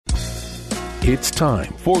It's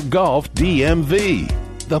time for Golf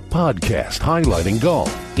DMV, the podcast highlighting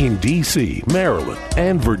golf in D.C., Maryland,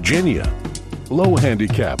 and Virginia. Low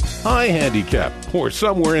handicap, high handicap, or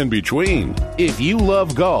somewhere in between. If you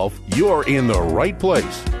love golf, you're in the right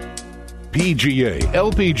place. PGA,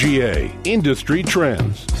 LPGA, industry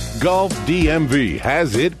trends. Golf DMV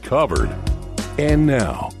has it covered. And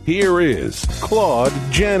now, here is Claude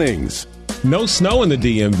Jennings. No snow in the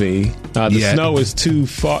DMV. The snow is too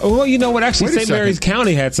far. Well, you know what? Actually, St. Mary's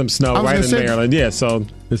County had some snow right in Maryland. Yeah, so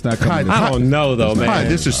it's not coming. I don't know though, man. Hi,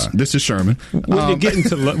 this is Sherman. When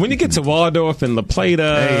you get to Waldorf and La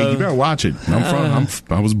Plata, hey, you better watch it.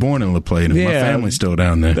 I was born in La Plata. Yeah, my family's still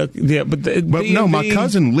down there. But no, my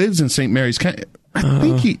cousin lives in St. Mary's County. I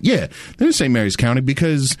think they're in St. Mary's County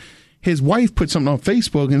because his wife put something on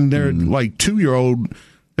Facebook and they're like 2-year-old.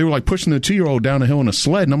 They were like pushing the 2-year-old down a hill in a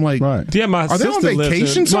sled, and I'm like, yeah, are they on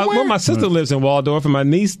vacation somewhere? My sister lives in Waldorf, and my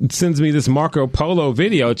niece sends me this Marco Polo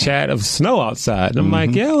video chat of snow outside. And I'm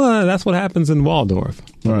like, yeah, well, that's what happens in Waldorf.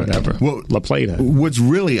 Right. Whatever. Well, La Plata. What's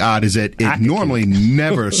really odd is that it normally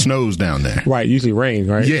never snows down there. Right, usually rain,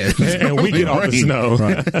 right? Yeah. And we get all the snow.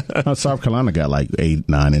 Right. South Carolina got like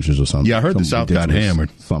 8-9 inches or something. Yeah, I heard the South got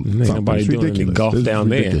hammered. Ain't nobody doing any golf down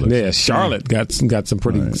there. Yeah, Charlotte got some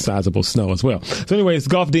pretty sizable snow as well. So anyway, it's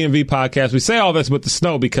Golf DMV podcast. We say all this with the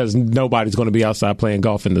snow because nobody's going to be outside playing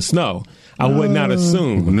golf in the snow. I would not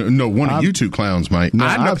assume. No, one of you two clowns might.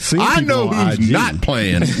 I know who's IG. not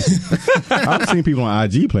playing. I've seen people on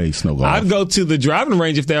IG play snow golf. I'd go to the driving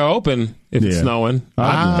range if they're open. If it's snowing,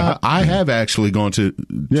 I have actually gone to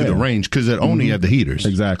the range because they only have the heaters.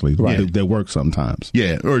 Exactly, right? Yeah. They work sometimes.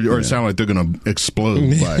 Yeah, or it sounds like they're going to explode.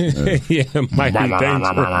 Right. Yeah, it might be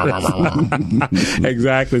dangerous.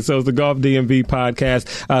 Exactly. So it's the Golf DMV podcast.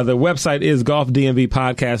 The website is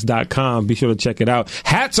golfdmvpodcast.com. Be sure to check it out.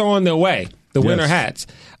 Hats are on their way. The winter hats.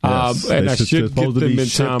 Yes. And I should get them in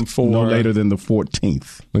time for no later than the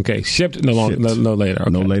 14th. Okay, shipped no later. Okay.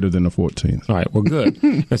 No later than the 14th. All right, well, good.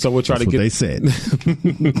 And so we'll try to get. They said.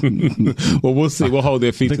 Well, we'll see. We'll hold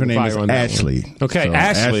their feet to the fire on that. Ashley. Okay, so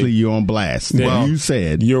Ashley, you're on blast. Yeah. Well, you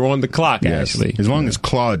said you're on the clock, Ashley. As long as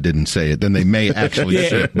Claude didn't say it, then they may actually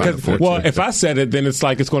ship by the 14th. Well, if I said it, then it's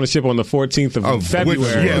like it's going to ship on the 14th of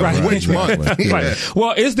February. Which month? Right.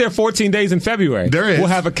 Well, is there 14 days in February? There is. We'll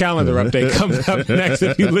have a calendar update coming up next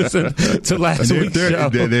if you listen to last week's show.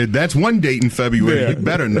 That's one date in February. You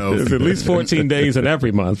better know. There's at least 14 days in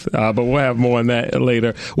every month, but we'll have more on that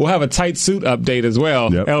later. We'll have a tight suit update as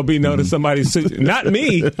well. Yep. LB noticed somebody's suit. Not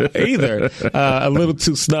me either. A little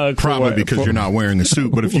too snug. Probably because you're not wearing a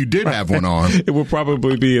suit, but if you did have one on. It will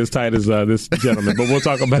probably be as tight as this gentleman, but we'll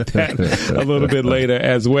talk about that a little bit later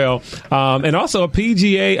as well. And also a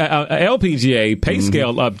LPGA pay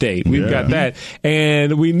scale update. We've got that.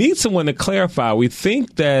 And we need someone to clarify. We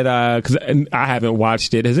think that, because I haven't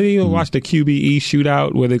watched it. Has anyone watched the QBE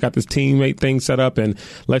shootout where they got this teammate thing set up and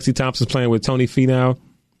Lexi Thompson's playing with Tony Finau?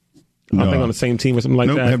 I think on the same team or something like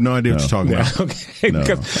that. I have no idea what you're talking about. Okay. No.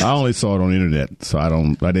 I only saw it on the internet, so I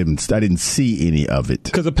didn't see any of it.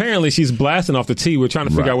 Because apparently she's blasting off the tee. We're trying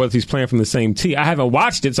to figure out whether she's playing from the same tee. I haven't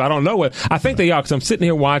watched it, so I don't know what. I think they are, because I'm sitting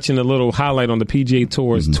here watching a little highlight on the PGA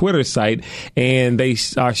Tour's Twitter site, and they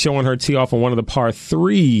are showing her tee off on one of the par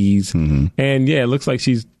threes. And it looks like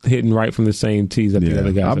she's hitting right from the same tees that the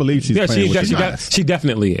other guys. I believe she's playing with she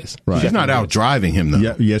definitely is. Right. She's not out driving him,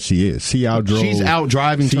 though. Yes, she is. She's out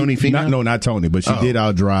driving Tony Finau? No, not Tony, but she did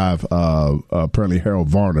outdrive apparently Harold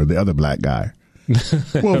Varner, the other black guy.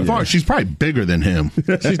 Well, she's probably bigger than him.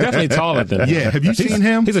 She's definitely taller than him. Yeah, have you seen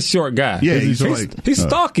him? He's a short guy. Yeah, he's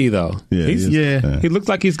stocky though. Yeah, he looks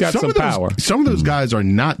like he's got some power. Some of those guys are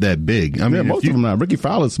not that big. I mean, most of them are. Ricky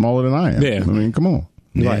Fowler's smaller than I am. Yeah, I mean, come on.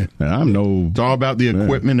 Right, it's all about the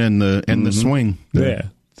equipment and the swing. Yeah.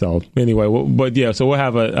 So anyway, so we'll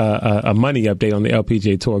have a money update on the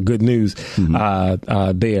LPGA Tour. Good news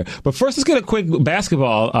there. But first, let's get a quick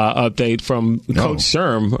basketball update from Coach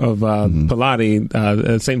Sherman of Pilate,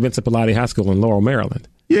 St. Vincent Pilate High School in Laurel, Maryland.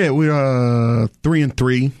 Yeah, we are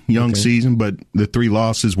 3-3 young season, but the 3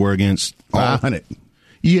 losses were against 500.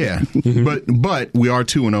 Yeah, but we are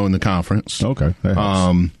 2-0 in the conference. Okay.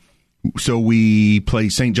 So we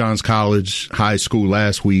played St. John's College High School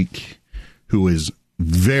last week, who is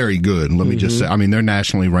very good. Let me just say, I mean, they're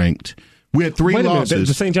nationally ranked. We had 3 losses.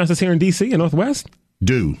 The St. John's is here in D.C. in Northwest?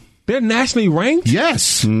 They're nationally ranked?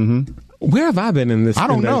 Yes. Where have I been in this? I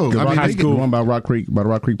don't know. High school, one by Rock Creek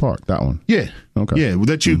Park. That one. Yeah. Okay. Yeah.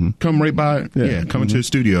 That you come right by. Yeah. Coming to the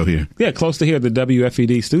studio here. Yeah, close to here, the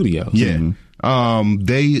WFED studios. Yeah. I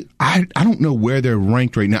don't know where they're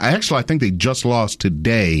ranked right now. Actually, I think they just lost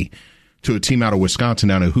today to a team out of Wisconsin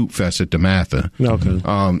down at Hoop Fest at DeMatha.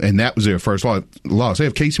 Okay. And that was their first loss. They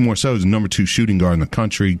have Casey Morceau as the number 2 shooting guard in the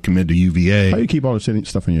country, committed to UVA. How do you keep all the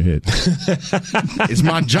stuff in your head? It's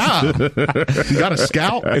my job. You got to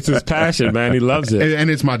scout. It's his passion, man. He loves it. And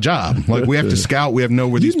it's my job. Like, we have to scout. We have to know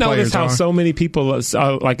where these players are. You notice how so many people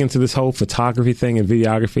are like into this whole photography thing and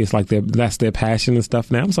videography. It's like that's their passion and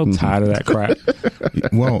stuff now. I'm so tired of that crap.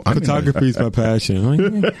 Well, photography is my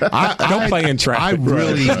passion. I don't play in traffic. I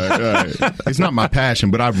really, it's not my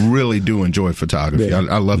passion, but I really do enjoy photography. Yeah.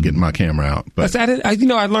 I love getting my camera out. But I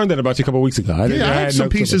learned that about you a couple of weeks ago. I had some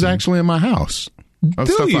pieces actually in my house of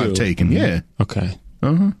stuff I've taken. Yeah. Okay.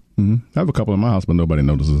 I have a couple in my house, but nobody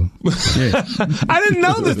notices them. Yeah. I didn't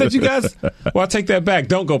know this, that you guys... Well, I take that back.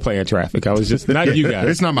 Don't go play in traffic. I was just... Not you guys.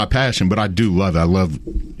 It's not my passion, but I do love it. I love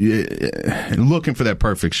looking for that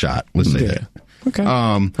perfect shot. Let's say that. Okay.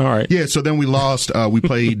 All right. Yeah, so then we lost. We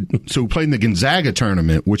played in the Gonzaga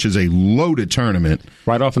tournament, which is a loaded tournament.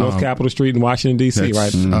 Right off of North Capitol Street in Washington, D.C.,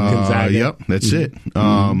 right? Gonzaga. Yep, that's it.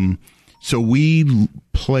 So we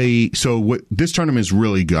play. So this tournament is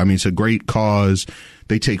really good. I mean, it's a great cause.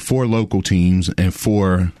 They take 4 local teams and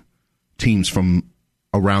 4 teams from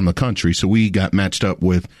around the country. So we got matched up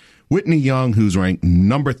with Whitney Young, who's ranked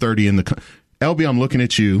number 30 in the LB, I'm looking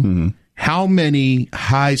at you. Mm-hmm. How many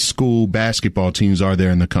high school basketball teams are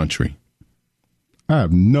there in the country? I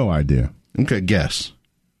have no idea. Okay, guess.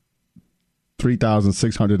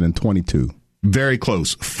 3,622. Very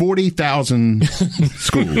close. 40,000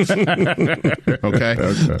 schools. Okay?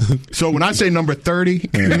 So when I say number 30,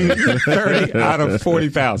 30 out of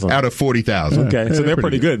 40,000. Out of 40,000. Okay, so they're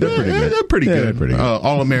pretty good. They're pretty good. They're pretty good.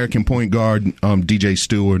 All-American point guard, DJ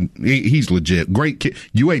Stewart. He's legit. Great kid.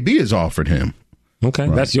 UAB has offered him. Okay,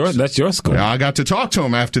 right. That's your school. I got to talk to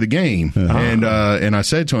him after the game, and I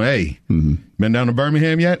said to him, "Hey, been down to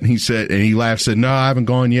Birmingham yet?" And he said, and he laughed, said, "No, I haven't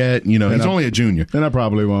gone yet." You know, he's only a junior. And I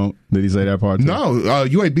probably won't. Did he say that part too? No,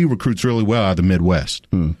 UAB recruits really well out of the Midwest.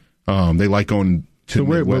 They like going to the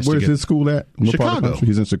Midwest. Where's his school at? What Chicago.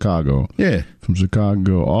 He's in Chicago. Yeah, from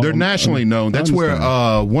Chicago. They're nationally known. That's where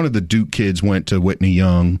one of the Duke kids went to Whitney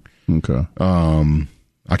Young. Okay.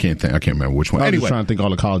 I can't remember which one. I was just trying to think all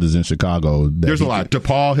the colleges in Chicago. There's a lot.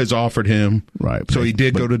 DePaul has offered him. Right. So he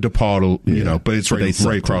did go to DePaul, but it's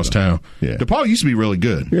right across town. Yeah. DePaul used to be really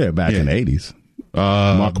good. Yeah, back in the 80s.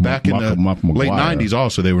 Back in the late 90s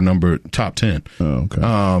also, they were top 10. Oh,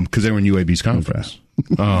 okay. Because they were in UAB's conference.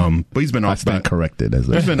 Okay. But he's been offered. I stand corrected.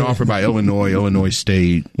 He's been offered by Illinois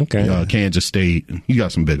State, Kansas State. He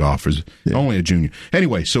got some big offers. Yeah. Only a junior.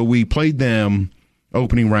 Anyway, so we played them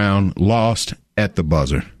opening round, lost at the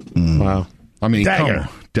buzzer. Wow. I mean, Dagger.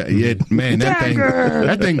 Come on.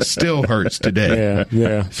 That thing still hurts today.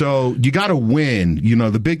 Yeah. So you got to win. You know,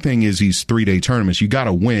 the big thing is these 3-day tournaments. You got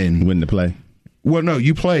to win. Win the play. Well, no,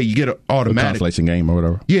 you play, you get an automatic. Consolation game or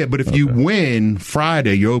whatever. Yeah, but if you win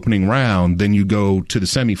Friday, your opening round, then you go to the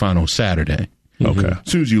semifinal Saturday. Okay. As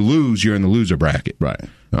soon as you lose, you're in the loser bracket. Right.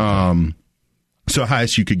 So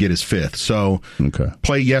highest you could get is 5th. So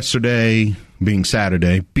play yesterday, being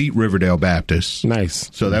Saturday, beat Riverdale Baptist. Nice.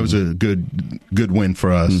 So that was a good win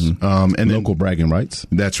for us. And then, local bragging rights.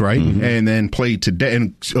 That's right. And then played today,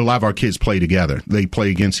 and a lot of our kids play together. They play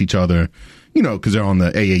against each other, because they're on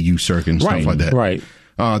the AAU circuit and stuff like that. Right.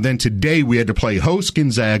 Then today we had to play host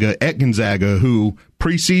Gonzaga at Gonzaga, who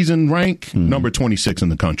preseason rank number 26 in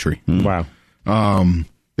the country. Wow.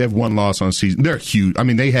 They have 1 loss on season. They're huge. I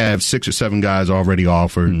mean, they have 6 or 7 guys already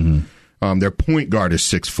offered. Their point guard is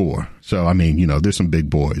 6'4". So, I mean, there's some big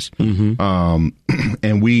boys.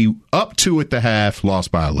 And we up 2 at the half,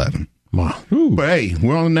 lost by 11. Wow. But hey,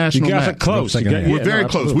 we're on the national map. You guys are close. We're very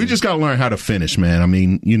close. We just got to learn how to finish, man. I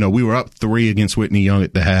mean, we were up 3 against Whitney Young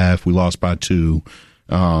at the half. We lost by 2.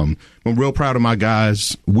 I'm real proud of my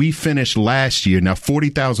guys. We finished last year. Now,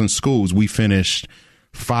 40,000 schools, we finished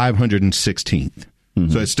 516th.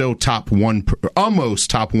 So it's still almost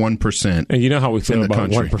top 1%. And you know how we feel about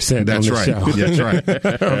country. 1%. That's right. That's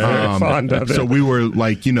right. Fond of it. So we were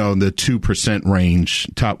like, the 2% range,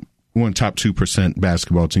 top 2%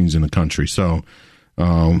 basketball teams in the country. So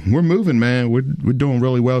we're moving, man. We're doing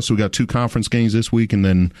really well. So we got 2 conference games this week, and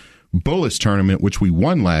then Bullis tournament, which we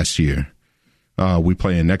won last year. We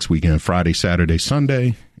play in next weekend, Friday, Saturday,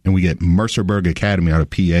 Sunday, and we get Mercerburg Academy out of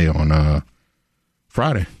PA on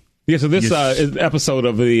Friday. Yeah, so this episode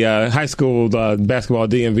of the high school basketball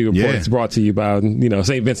DMV report is brought to you by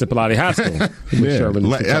St. Vincent Pallotti High School. Sherman.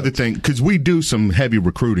 Other thing, because we do some heavy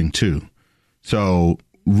recruiting too. So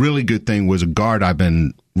really good thing was a guard I've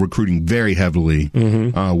been recruiting very heavily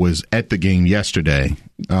was at the game yesterday.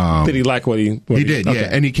 Did he like what he did? Okay. Yeah,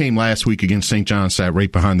 and he came last week against St. John, sat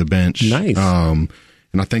right behind the bench. Nice.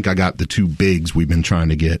 and I think I got the 2 bigs we've been trying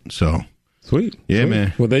to get. So. Sweet. Yeah,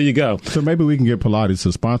 man. Well, there you go. So maybe we can get Pilates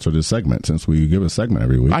to sponsor this segment since we give a segment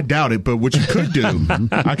every week. I doubt it, but what you could do,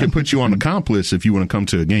 I can put you on the comp list if you want to come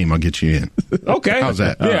to a game. I'll get you in. Okay. How's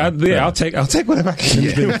that? Yeah, I'll take whatever I can.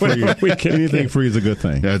 Anything free is a good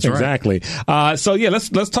thing. That's right. Exactly. So yeah,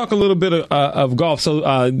 let's talk a little bit of golf.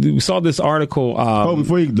 So we saw this article.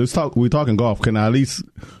 We're talking golf. Can I at least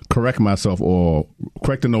correct myself or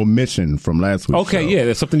correct an omission from last week's show? Yeah,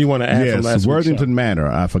 there's something you want to add from last week's Worthington show.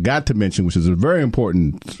 Manor. I forgot to mention, which is a very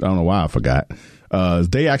important. I don't know why I forgot.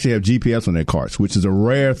 They actually have GPS on their carts, which is a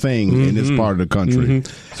rare thing in this part of the country.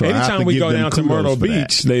 So anytime we go down to Myrtle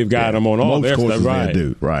Beach, they've got them on all their courses. Right. They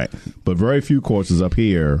do, right. But very few courses up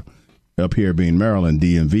here being Maryland,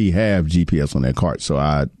 DMV, have GPS on their carts. So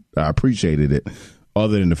I appreciated it.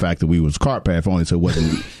 Other than the fact that we was cart path only, so it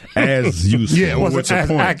wasn't as useful. Yeah, it wasn't as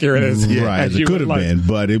accurate as it could have been,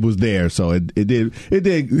 but it was there, so it did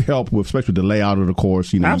help with, especially the layout of the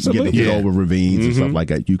course. You know, absolutely. You get over ravines and stuff like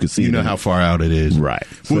that. You could see, how far out it is, right?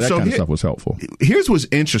 So that kind of stuff was helpful. Here's what's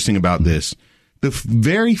interesting about this: the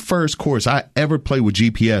very first course I ever played with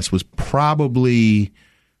GPS was probably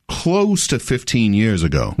close to 15 years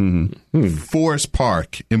ago. Forest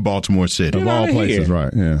Park in Baltimore City. Of all places,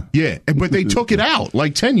 right? Yeah. Yeah. But they took it out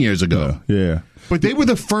like 10 years ago. Yeah. But they were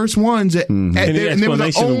the first ones that, Any and they were the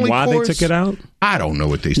explanation only of why course, they took it out? I don't know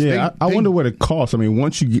what they said. Yeah, I wonder what it costs. I mean,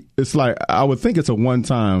 once you get, it's like, I would think it's a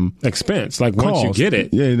one-time expense. Like once you get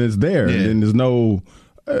it. Yeah, and it's there. Yeah. And then there's no,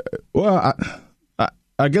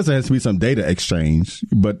 I guess there has to be some data exchange,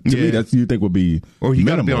 but to me, that's you think would be, or you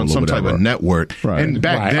got to be on some type of network. Right. And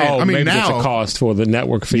back then, I mean, maybe now it's a cost for the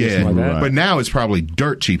network fee, or something like that. But now it's probably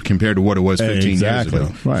dirt cheap compared to what it was 15 years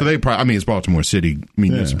ago. Right. So they probably, I mean, it's Baltimore City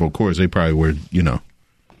municipal course. They probably were,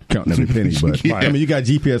 counting every penny. But I mean, you got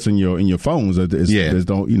GPS in your phones. There's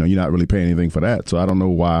don't you're not really paying anything for that. So I don't know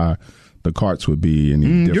why the carts would be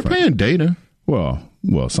any different. You're paying data.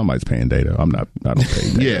 Well, somebody's paying data. I don't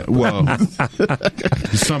pay data. Yeah, well,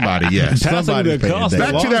 somebody, yes. Somebody's paying data.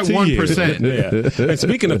 Back to that 1%. Yeah. And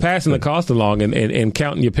speaking of passing the cost along and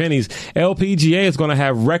counting your pennies, LPGA is going to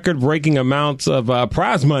have record-breaking amounts of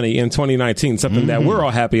prize money in 2019, something that we're all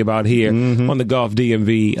happy about here on the Golf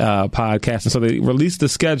DMV podcast. And so they released the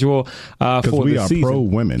schedule for the season. We are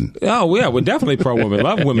pro-women. Oh, yeah, we're definitely pro-women.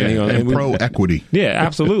 Love women. And pro-equity. Yeah,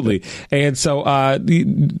 absolutely. And so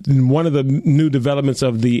one of the new developments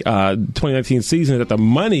of the 2019 season is that the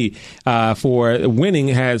money for winning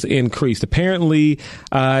has increased. Apparently,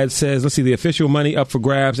 it says, let's see, the official money up for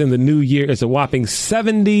grabs in the new year is a whopping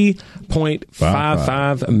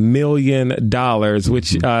 $70.55 million,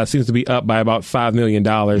 which seems to be up by about $5 million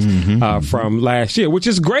from last year, which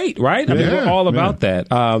is great, right? I mean, we're all about that.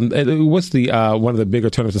 What's the one of the bigger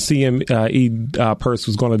tournaments? The CME purse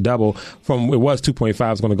was going to double from, it was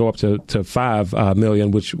 2.5, it's going to go up to 5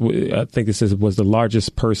 million, which I think this was the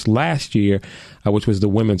largest purse last year, which was the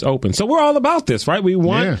Women's Open. So we're all about this, right? We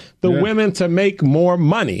want the women to make more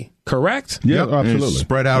money, correct? Yeah, absolutely.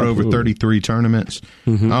 Spread out over 33 tournaments.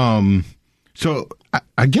 So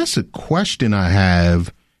I guess a question I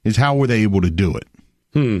have is, how were they able to do it?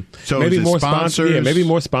 So maybe more sponsors? Maybe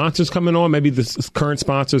more sponsors coming on. Maybe the current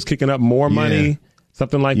sponsors kicking up more money.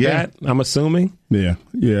 Something like that, I'm assuming. Yeah.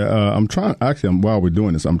 I'm trying, while we're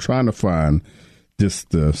doing this, I'm trying to find,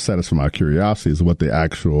 just to satisfy my curiosity, is what the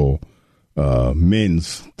actual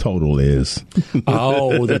men's total is.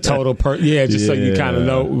 Oh, the total just so you kind of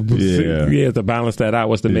know. To balance that out,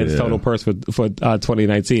 what's the men's total purse for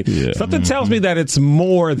 2019? Something tells me that it's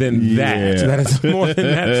more than that. That it's more than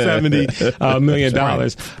that $70 million.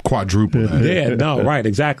 Right. Quadruple that. Right,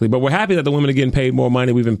 exactly. But we're happy that the women are getting paid more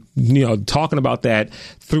money. We've been talking about that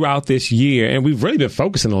throughout this year, and we've really been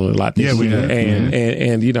focusing on it a lot this year.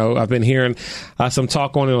 And I've been hearing some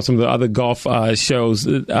talk on it on some of the other golf shows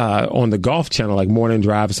on the Golf Channel, like Morning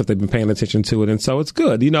Drive and stuff. They've been paying attention to it, and so it's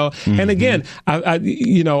good, And again,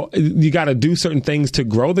 you got to do certain things to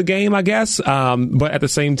grow the game, I guess. But at the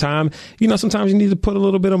same time, sometimes you need to put a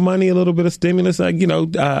little bit of money, a little bit of stimulus,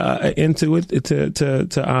 into it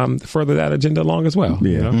to further that agenda along as well.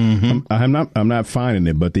 Yeah, I'm not finding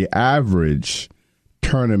it, but the average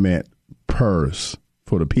tournament purse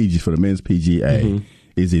for the men's PGA.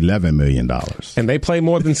 Is $11 million, and they play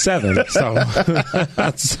more than 7. So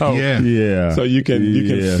so you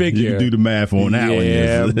can figure. You can do the math on that one.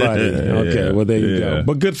 Yeah, buddy. Okay, well there you go.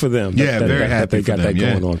 But good for them. Very happy they got that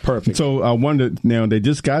going on. Perfect. So I wondered. Now they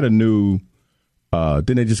just got a new.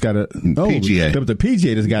 Then they just got PGA. The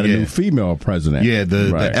PGA just got a new female president. Yeah,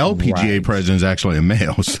 the LPGA president is actually a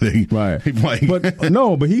male. So but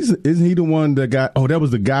isn't he the one that got? Oh, that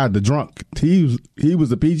was the guy, the drunk he was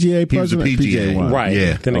the PGA president. He was the PGA. one. Right.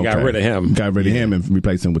 Yeah. Then they got rid of him. Got rid of him and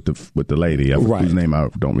replaced him with the lady. Right. Whose name I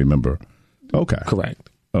don't remember. Okay. Correct.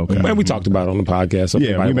 Okay. And we talked about it on the podcast. So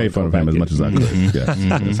Yeah, we made fun of him as much as I could.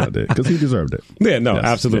 Yes, I did. Because he deserved it. Yeah, no, Yes.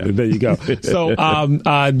 absolutely. Yeah. There you go.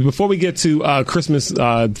 So before we get to Christmas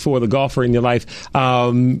for the golfer in your life,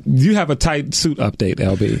 you have a tight suit update,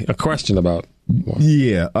 LB. A question about.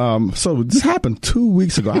 Yeah. So this happened 2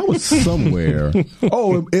 weeks ago. I was somewhere.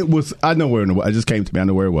 It was. I know where. It just came to me. I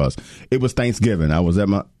know where it was. It was Thanksgiving. I was at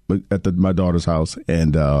my daughter's house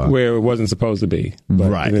and where it wasn't supposed to be.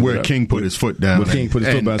 Right. Where King put his foot down. King put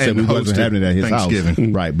his foot down and said we wasn't having it at his house.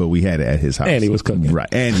 Right, but we had it at his house. And he was cooking. Right.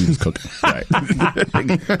 And he was cooking. Right.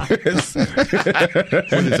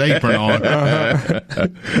 With his apron on.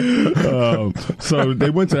 So they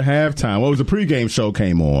went to halftime. Well, it was a pregame show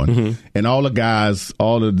came on, and all the guys,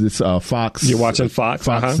 all of this Fox. You're watching Fox?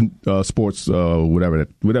 Sports, whatever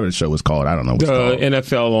the show was called. I don't know what's called.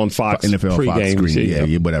 NFL on Fox. NFL pregame Fox screen.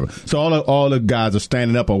 Yeah, whatever. So all the guys are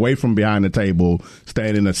standing up away from behind the table,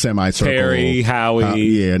 standing in a semicircle. Terry,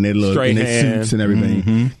 Howie, and they look in their Strahan. suits and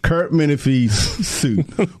everything. Kurt Menefee's suit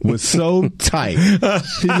was so tight.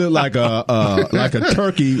 He looked like a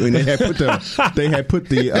turkey, and they had put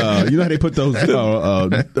the you know how they put those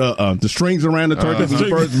the strings around the turkey when you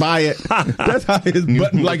first buy it. That's how his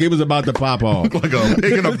button like it was about to pop off. Like a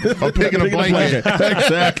pig in a blanket.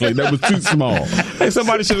 Exactly. That was too small. Hey,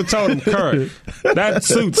 somebody should have told him, Kurt, that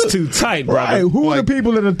suit's too tight, brother. Right. Who are the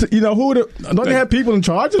people that are, don't they have people in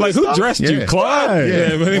charge of Like, who dressed you, Claude? Right.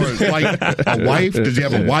 Yeah. Or like a wife? Does he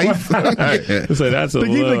have a wife? So that's a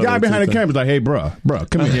the guy behind the camera is like, hey, bruh,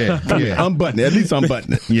 come here. Unbutton it. At least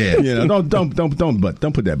unbutton it. Yeah. You know, don't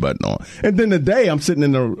put that button on. And then today I'm sitting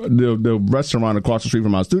in the restaurant across the street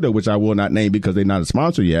from our studio, which I will not name because they're not a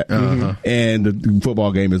sponsor yet. And the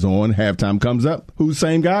football game is on. Halftime comes up. Who's the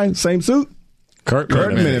same guy? Same suit? Kurt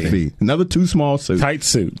Menefee. Another too small suit. Tight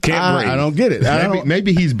suit. Can't breathe. I don't get it.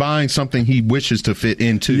 Maybe he's buying something he wishes to fit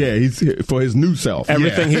into. Yeah, he's for his new self.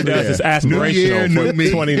 Everything he does is aspirational New year, for new me.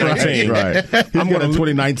 2019. Right. I'm going to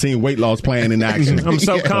 2019 weight loss plan in action. I'm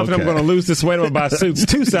so confident I'm going to lose this weight. I'm going to buy suits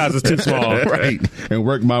 2 sizes too small. Right. And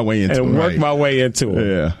work my way into it.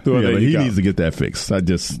 Yeah. But he needs to get that fixed.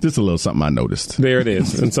 Just a little something I noticed. There it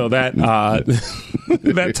is. And so that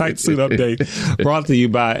that tight suit update brought to you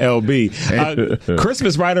by LB.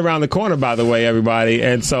 Christmas right around the corner, by the way, everybody.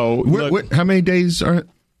 And so how many days are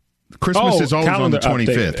Christmas is always on the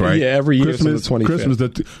 25th, right? Yeah, every year it's on the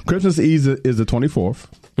 25th. Christmas Eve is the 24th.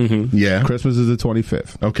 Yeah. Christmas is the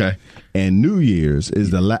 25th. Okay. And New Year's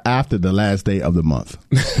is after the last day of the month.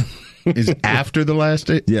 Is after the last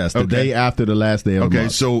day? Yes, the day after the last day of the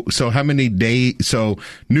month. So how many days? So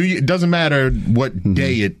New Year, it doesn't matter what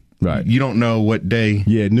day it. Right. You don't know what day.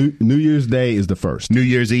 Yeah, New Year's Day is the first. New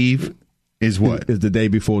Year's Eve is what? Is the day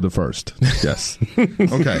before the first. Yes.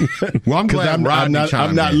 Okay. Well, I'm glad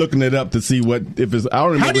I'm not looking it up to see if it's. I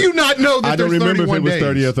don't remember. How do you not know that I don't remember if it was days?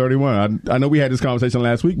 30 or 31. I know we had this conversation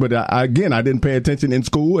last week, but I didn't pay attention in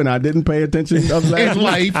school, and I didn't pay attention of last in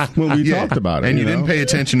life when we talked about it. And you didn't pay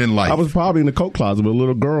attention in life. I was probably in the coat closet with a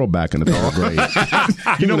little girl back in the 3rd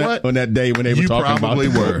grade. You know what? On that day when they were talking about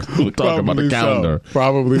the calendar.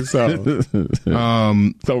 Probably so.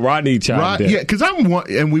 So Rodney chimed in. Yeah, because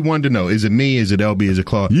and we wanted to know: is it me? Is it LB? Is it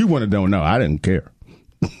Claude? You want to don't know? I didn't care.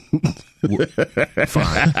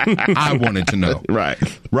 Fine. I wanted to know. Right.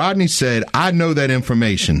 Rodney said, I know that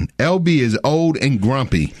information. LB is old and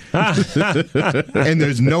grumpy. And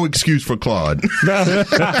there's no excuse for Claude.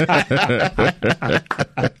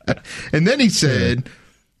 And then he said,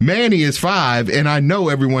 Manny is 5, and I know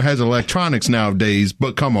everyone has electronics nowadays,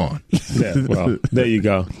 but come on. Yeah, well, there you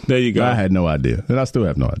go. I had no idea, and I still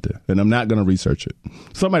have no idea, and I'm not going to research it.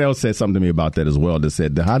 Somebody else said something to me about that as well. That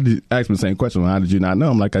said, asked me the same question. How did you not know?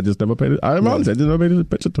 I'm like, I just never paid it. I just never paid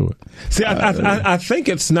attention to it. See, I think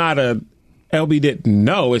it's not LB didn't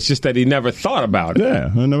know. It's just that he never thought about it. Yeah,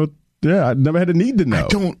 I never had a need to know.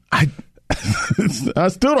 I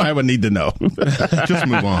still don't have a need to know. Just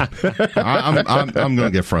move on. I'm going to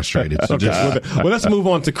get frustrated. So okay. Well, let's move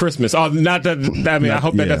on to Christmas. I hope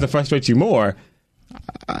that doesn't frustrate you more.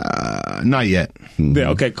 Not yet.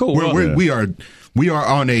 Yeah, okay, cool. We are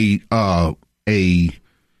on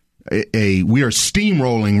we are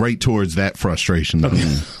steamrolling right towards that frustration. Let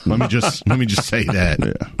me just say that.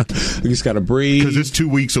 Yeah. You just got to breathe because it's 2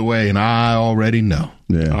 weeks away, and I already know.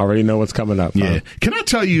 Yeah, I already know what's coming up. Yeah. Can I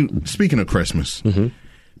tell you? Speaking of Christmas,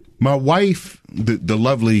 my wife, the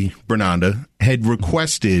lovely Bernanda, had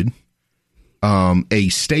requested a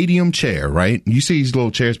stadium chair. Right? You see these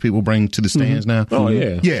little chairs people bring to the stands now. Oh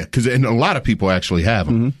yeah, yeah. Because a lot of people actually have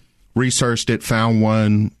them. Researched it, found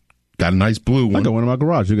one. got a nice blue one. I got one in my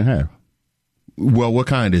garage you can have. Well, what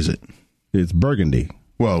kind is it? It's burgundy.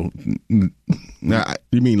 Well, now,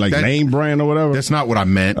 you mean like name brand or whatever? That's not what I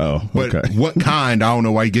meant. Oh, okay. But what kind? I don't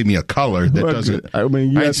know why you gave me a color that doesn't. I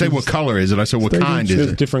didn't say what color is it. I said what kind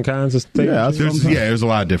is it. Different kinds of stadium. There's a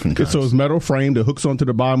lot of different kinds. So it's metal frame that hooks onto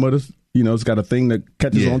the bottom of the. It's got a thing that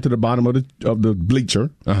catches onto the bottom of the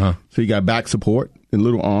bleacher. Uh-huh. So you got back support and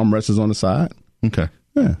little arm rests on the side. Okay.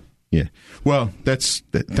 Yeah. Yeah. Well,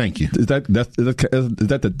 thank you. Is that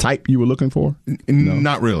the type you were looking for? No.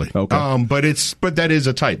 Not really. Okay. But that is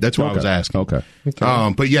a type. That's what I was asking. Okay.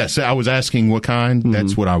 But yes, I was asking what kind. Mm-hmm.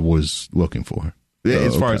 That's what I was looking for.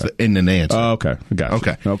 As far as in an answer. Okay.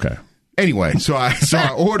 Gotcha. Okay. Anyway, so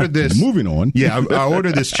I ordered this. Moving on. Yeah, I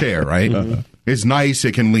ordered this chair, right? Uh-huh. It's nice.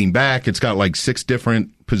 It can lean back. It's got like 6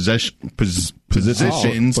 different positions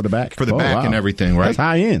for the back. Wow. And everything, right? That's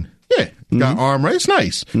high end. Yeah. Got arm rest. It's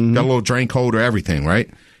nice. Mm-hmm. Got a little drink holder, everything, right?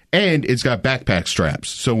 And it's got backpack straps.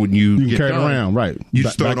 So when you get carry done, it around, right? You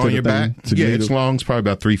just throw it on your back. Yeah, it's long. It's probably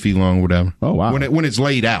about 3 feet long, whatever. Oh, wow. When it's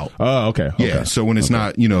laid out. Oh, okay. Yeah, so when it's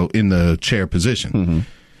not, in the chair position. Mm-hmm.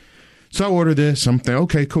 So I ordered this. I'm thinking,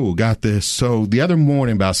 okay, cool, got this. So the other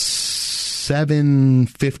morning, about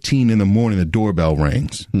 7:15 in the morning, the doorbell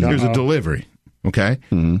rings. Uh-huh. There's a delivery. Okay,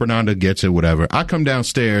 Fernanda gets it, whatever. I come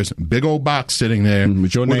downstairs, big old box sitting there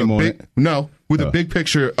with your name on it. No, with a big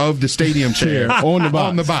picture of the stadium chair on the box.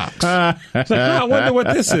 On the box. I wonder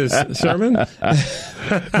what this is, Sherman.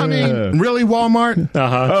 I mean, really, Walmart?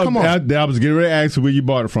 Uh-huh. Come on. I was getting ready to ask where you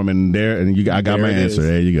bought it from, and I got my answer.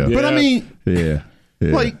 There you go. Yeah. But I mean, yeah.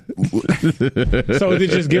 Like, so they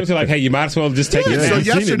just give it to like, hey, you might as well just take it now. So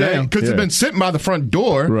yesterday, because it's been sitting by the front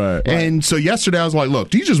door, right? And so yesterday I was like, look,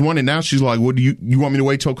 do you just want it now? She's like, what do you want me to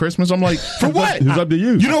wait till Christmas? I'm like, for what? It's up to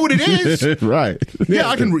you. You know what it is, right? Yeah,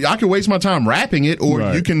 I can waste my time wrapping it, or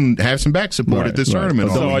you can have some back support at this tournament.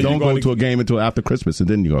 So don't go to a game until after Christmas, and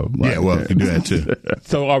then you go. Right. Yeah, well, you can do that too.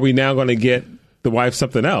 So are we now going to get the wife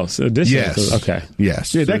something else? Yes. Okay.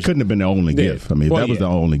 Yes. Yeah, that couldn't have been the only gift. I mean, that was the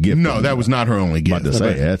only gift. No, that was not her only gift. About to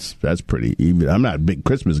say that's pretty. Even I'm not a big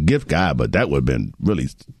Christmas gift guy, but that would have been really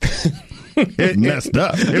messed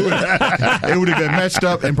up. It would have been messed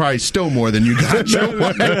up and probably still more than you got.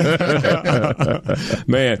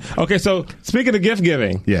 Man. Okay, so speaking of gift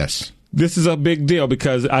giving. Yes. This is a big deal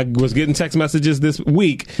because I was getting text messages this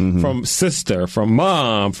week from sister, from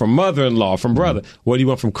mom, from mother-in-law, from brother. What do you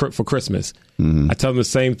want for Christmas? I tell them the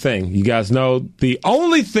same thing. You guys know the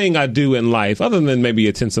only thing I do in life, other than maybe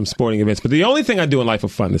attend some sporting events, but the only thing I do in life for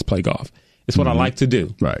fun is play golf. It's what I like to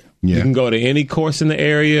do. Right. Yeah. You can go to any course in the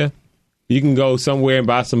area. You can go somewhere and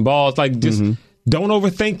buy some balls. Like, just don't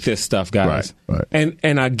overthink this stuff, guys. Right.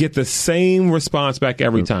 And I get the same response back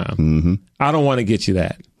every time. I don't want to get you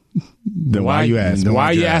that. Then why are you asking? Why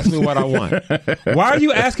are you asking me what I want? Why are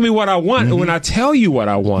you asking me what I want when I tell you what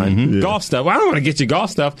I want? Golf stuff. Well, I don't want to get you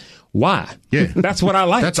golf stuff. Why? Yeah. That's what I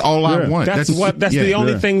like. That's all I want. That's the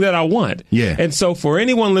only thing that I want. Yeah. And so for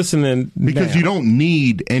anyone listening, because you don't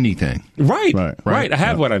need anything. Right. I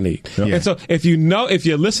have what I need. Yeah. And so if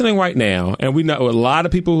you're listening right now, and we know a lot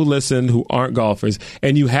of people who listen who aren't golfers,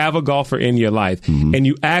 and you have a golfer in your life, and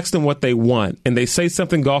you ask them what they want, and they say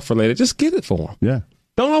something golf related, just get it for them. Yeah.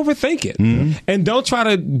 Don't overthink it. And don't try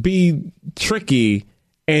to be tricky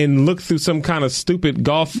and look through some kind of stupid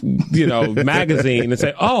golf, magazine and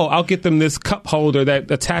say, "Oh, I'll get them this cup holder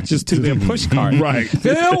that attaches to their push cart." Right?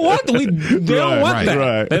 They don't want that.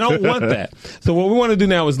 Right. They don't want that. So what we want to do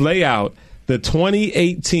now is lay out the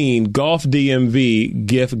 2018 Golf DMV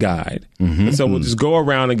gift guide. And so we'll just go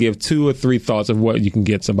around and give 2 or 3 thoughts of what you can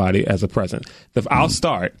get somebody as a present. I'll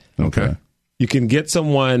start. Okay. You can get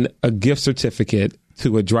someone a gift certificate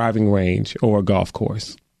to a driving range or a golf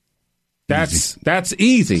course. That's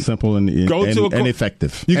easy. Simple and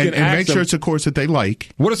effective. You can make sure it's a course that they like.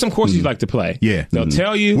 What are some courses you like to play? Yeah. They'll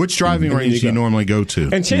tell you. Which driving range do you normally go to?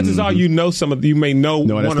 And chances are you may know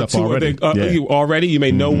one or two already. of their you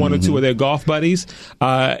may know 1 or 2 of their golf buddies.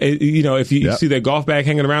 If you see their golf bag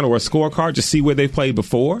hanging around or a scorecard, just see where they've played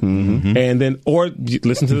before. And then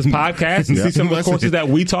listen to this podcast and see some of the courses that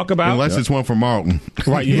we talk about. Unless it's one from Marlton.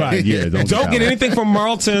 Right, yeah. Don't get anything from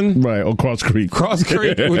Marlton. Right, or Cross Creek,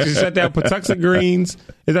 which is shut down. Patuxent Greens.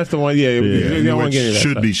 Is that the one? Yeah. You don't want to get any of that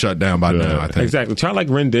should stuff. be shut down by now, I think. Exactly. Try like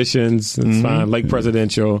Renditions. It's fine. Lake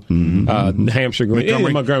Presidential, Hampshire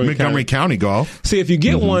Greens, Montgomery County Golf. See, if you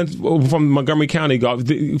get one from Montgomery County Golf,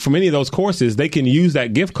 from any of those courses, they can use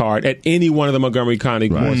that gift card at any one of the Montgomery County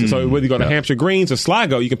courses. So whether you go to Hampshire Greens or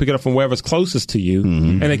Sligo, you can pick it up from wherever's closest to you,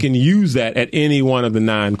 and they can use that at any one of the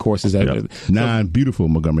 9 courses. 9 beautiful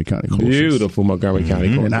Montgomery County courses. Beautiful Montgomery County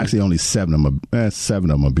courses. And actually only 7 of them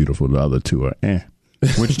are beautiful. The other 2 are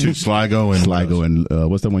Which two? Sligo and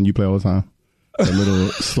what's the one you play all the time? A little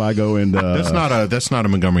Sligo and that's not a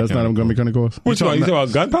Montgomery. That's not a Montgomery County course. Which one? You talking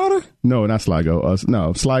about gunpowder? No, not Sligo.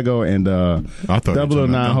 No, Sligo and I thought that little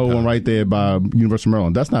 9-hole one right there by University of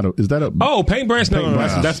Maryland. That's not a. Is that a? Oh, Paint Branch. No,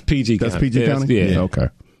 that's PG. That's PG County. Yeah. Okay.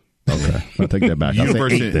 I'll take that back.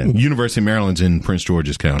 University of Maryland's in Prince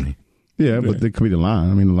George's County. Yeah, but it could be the line.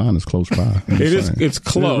 I mean, the line is close by. It's close.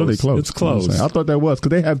 It's really close. It's close. I thought that was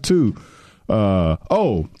because they have two.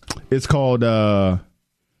 It's called.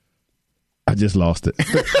 I just lost it.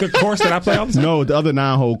 The course that I play all the time? No, the other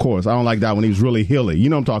 9-hole course. I don't like that one. He was really hilly. You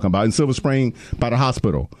know what I'm talking about. In Silver Spring by the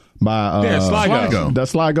hospital. By Sligo.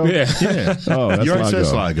 That's Sligo? Yeah. Oh, that's You already Sligo. said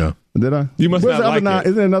Sligo. Did I? You must not like it.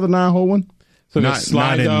 Is there another 9-hole one? So there's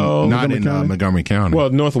Sligo. Not in Montgomery County. Well,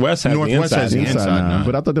 Northwest has the inside 9.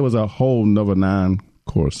 But I thought there was a whole another 9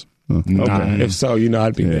 course. Okay. If so,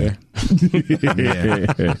 I'd be there.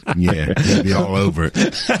 Yeah, you'd be all over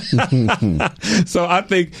it. So I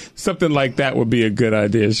think something like that would be a good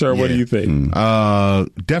idea. Sure, what do you think?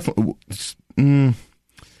 Definitely.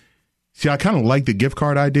 See, I kind of like the gift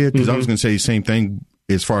card idea because I was going to say the same thing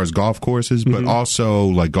as far as golf courses, but also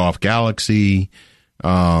like Golf Galaxy.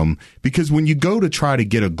 Because when you go to try to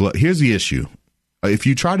get a glove, here's the issue. If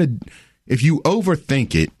you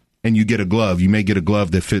overthink it, and you get a glove, you may get a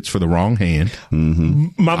glove that fits for the wrong hand. Mm-hmm.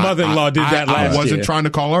 My mother-in-law did that last year. I wasn't trying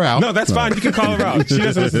to call her out. No, that's fine. You can call her out. She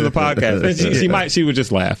doesn't listen to the podcast. And she would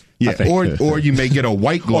just laugh. Yeah, or you may get a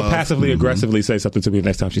white glove. Or passively aggressively say something to me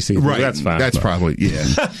next time she sees me. Right. That's fine. That's probably,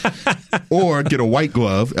 Or get a white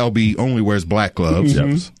glove. LB only wears black gloves.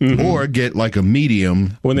 Mm-hmm. Or get like a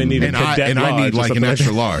medium. When they need a cadet large. I need like an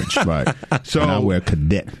extra large. Right. So and I wear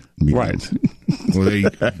cadet. Right.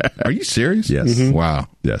 Are you serious? Yes. Mm-hmm. Wow.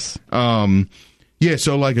 Yes.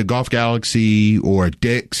 So like a Golf Galaxy or a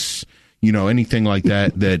Dick's, anything like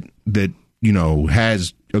that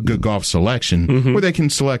has a good golf selection where they can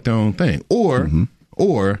select their own thing. Or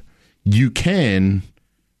you can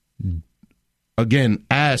again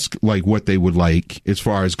ask like what they would like as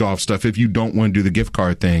far as golf stuff if you don't want to do the gift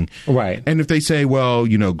card thing. Right. And if they say, well,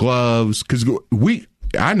 gloves, because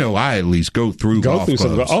I know I at least go through golf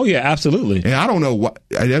clubs. Oh, yeah, absolutely. And I don't know why.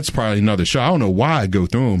 That's probably another show. I don't know why I go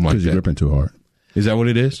through them like that. Because you're gripping too hard. Is that what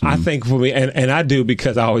it is? I think for me, and I do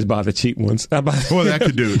because I always buy the cheap ones. Well, that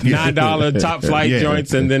could do it. $9 top flight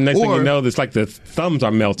joints, and then next thing you know, it's like the thumbs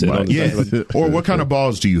are melted. Right. Or what kind of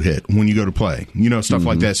balls do you hit when you go to play? Stuff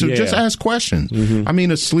like that. So just ask questions. I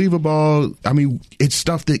mean, a sleeve of ball, it's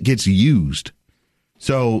stuff that gets used.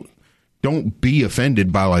 So don't be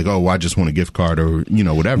offended by like, oh, I just want a gift card or,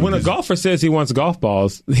 whatever. When a golfer says he wants golf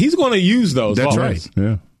balls, he's going to use those balls. That's right.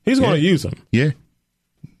 Yeah. He's going to use them. Yeah.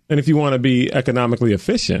 And if you want to be economically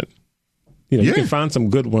efficient, you can find some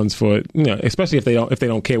good ones for, especially if they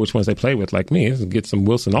don't care which ones they play with, like me. Get some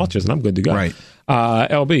Wilson Ultras and I'm good to go. Right.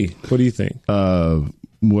 LB, what do you think? Well,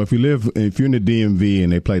 if you're in the DMV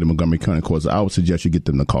and they play the Montgomery County course, I would suggest you get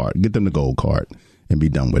them the gold card and be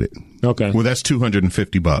done with it. Okay. Well, that's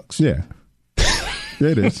 $250. Yeah.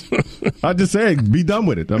 It is. I just said, be done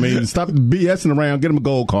with it. Stop BSing around, get them a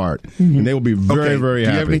gold card, and they will be very, very happy.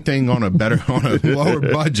 Do you have anything on a lower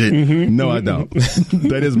budget? No, I don't.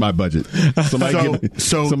 That is my budget.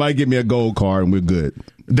 Somebody give me a gold card, and we're good.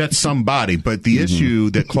 That's somebody, but the issue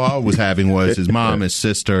that Claude was having was his mom, his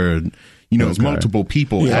sister. It's multiple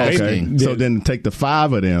people asking. Okay. So then take the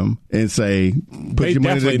 5 of them and say, put your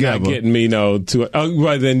money together. Not getting me, well,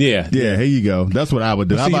 then, yeah. Yeah, here you go. That's what I would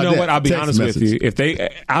do. So what? I'll be honest with you.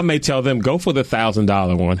 I may tell them, go for the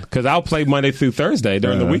 $1,000 one, because I'll play Monday through Thursday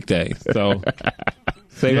during the weekday. So.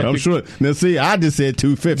 I'm sure. Now, see, I just said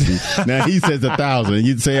 $250. Now he says $1,000.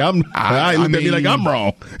 You'd say I look at me like I'm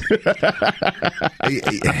wrong.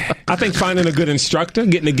 I think finding a good instructor,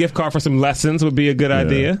 getting a gift card for some lessons would be a good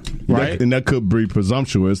idea, right? And that could be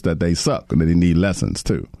presumptuous that they suck and that they need lessons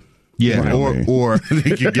too. Yeah, right. or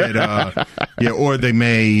they could get or they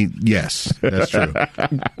may that's true.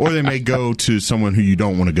 Or they may go to someone who you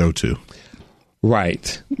don't want to go to.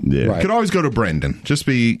 Right. Yeah. Right. You could always go to Brendan. Just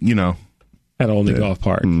be, at Only Golf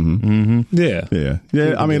Park. Yeah.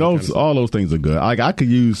 All those things are good. I could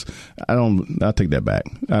use. I take that back.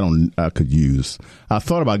 I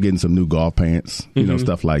thought about getting some new golf pants,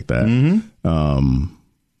 stuff like that.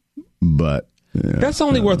 But that's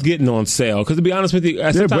only worth getting on sale, because to be honest with you,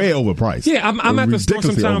 they're way overpriced. Yeah, I'm at the store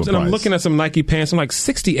sometimes and I'm looking at some Nike pants. I'm like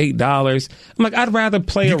 $68. I'm like, I'd rather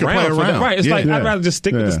play around for that. Right? It's I'd rather just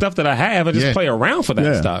stick with the stuff that I have and just play around for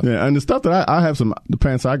that stuff. Yeah, and the stuff that I have the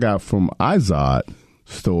pants I got from Izod.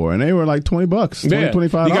 store, and they were like $20,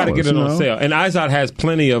 $25. You got to get it on sale. And Izod has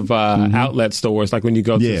plenty of outlet stores, like when you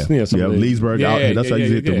go to some of the, Leesburg outlet. That's how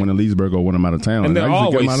you get the one in Leesburg or when I'm out of town. And they're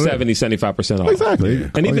always 70-75% off. Exactly.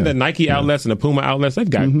 And even the Nike outlets and the Puma outlets, they've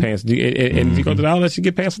got pants. And if you go to the outlets, you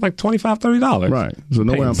get pants for like $25, $30. Right. So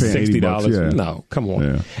no way I'm paying $60. Yeah. No, come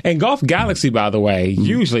on. And Golf Galaxy, by the way,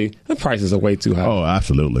 usually the prices are way too high. Oh,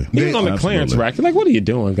 absolutely. Even on the clearance rack, you're like, what are you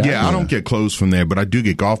doing, guys? Yeah, I don't get clothes from there, but I do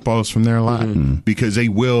get golf balls from there a lot because they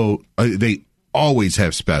always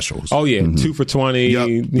have specials. Oh yeah, 2 for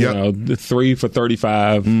 $20. You know, 3 for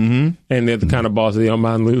 $35, and they're the kind of balls that they don't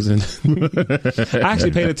mind losing. I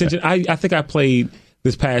actually paid attention. I think I played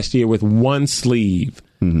this past year with one sleeve.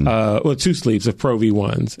 Or 2 sleeves of Pro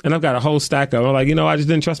V1s, and I've got a whole stack of them. I'm like, I just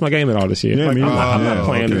didn't trust my game at all this year. Yeah, I'm not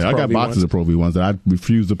playing this. I got boxes of Pro V1s that I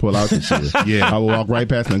refuse to pull out this year. I will walk right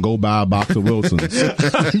past them and go buy a box of Wilsons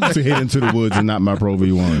to hit into the woods and not my Pro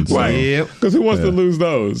V1s. So. Right. Because who wants to lose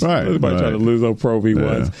those? Right. Everybody trying to lose those Pro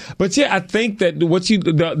V1s. Yeah. But I think that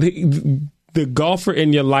the golfer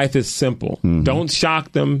in your life is simple. Don't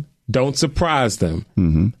shock them. Don't surprise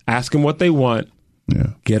them. Ask them what they want.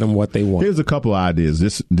 Yeah. Get them what they want. Here's a couple of ideas.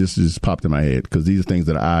 This just popped in my head because these are things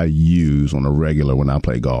that I use on a regular when I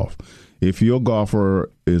play golf. If your golfer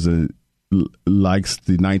likes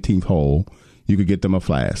the 19th hole, you could get them a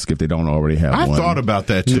flask if they don't already have one. I thought about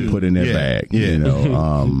that too. To put in their bag.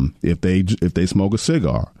 Yeah. If they smoke a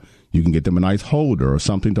cigar, you can get them a nice holder or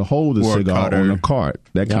something to hold the cigar on a cart.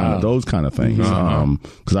 Those kind of things.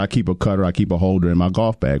 Because I keep a cutter, I keep a holder in my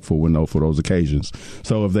golf bag for those occasions.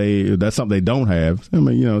 So if that's something they don't have,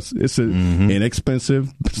 it's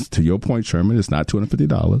inexpensive. To your point, Sherman, it's not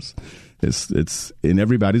 $250. It's in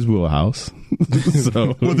everybody's wheelhouse.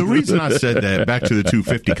 Well, the reason I said that, back to the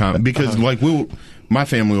 $250 comment, because my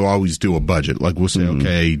family will always do a budget. Like we'll say,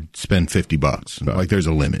 okay, spend $50. Like there's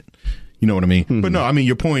a limit. You know what I mean? But no, I mean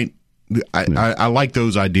your point. I like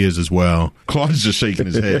those ideas as well. Claude's just shaking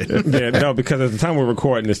his head. Because at the time we're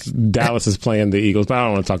recording this, Dallas is playing the Eagles, but I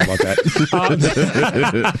don't want to talk about that.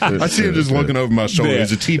 I see him just looking over my shoulder.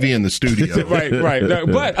 There's a TV in the studio. Right.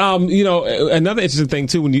 But another interesting thing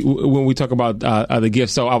too when we talk about the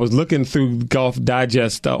gifts. So I was looking through Golf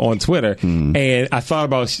Digest on Twitter, and I thought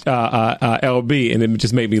about LB, and it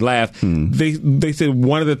just made me laugh. They said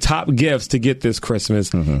one of the top gifts to get this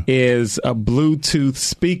Christmas is a Bluetooth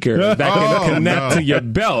speaker that can connect to your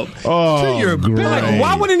belt. To your belt. Like,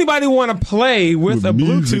 why would anybody want to play with a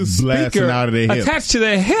Bluetooth speaker attached to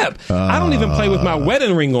their hip? I don't even play with my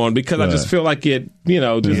wedding ring on because I just feel like it,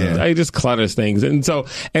 it just clutters things. And so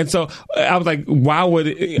I was like, why would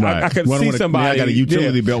it, I could see somebody. I got a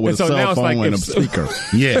utility belt with a cell phone and a speaker.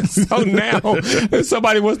 Yes. So now, if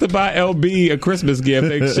somebody wants to buy LB a Christmas gift,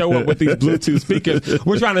 they show up with these Bluetooth speakers.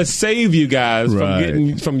 We're trying to save you guys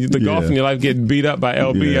from the golf in your life getting beat up by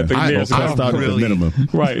LB at the minimum.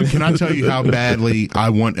 Right. Can I tell you how badly I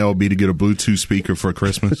want LB to get a Bluetooth speaker for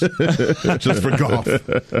Christmas? Just for golf.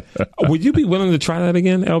 Would you be willing to try that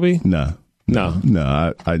again, LB? No.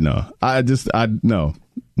 I know. No.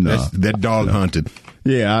 That dog hunted.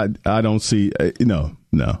 Yeah, I don't see. No.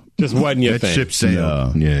 Just wasn't your that thing. Ship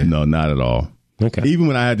sailed. No, not at all. Okay. Even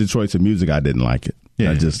when I had the choice of music, I didn't like it.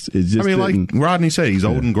 Yeah. Like Rodney said, he's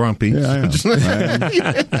old and grumpy. Yeah,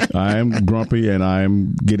 I am grumpy, and I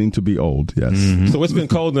am getting to be old. Yes. So it's been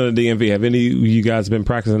cold in the DMV. Have any of you guys been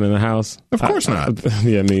practicing in the house? Of course not.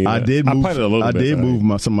 I did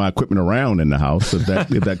move some of my equipment around in the house. If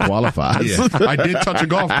that qualifies. Yeah. I did touch a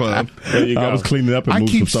golf club. There you go. I was cleaning up and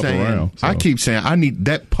moving some stuff around. So. I keep saying I need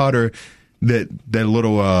that putter. That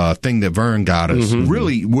little thing that Vern got us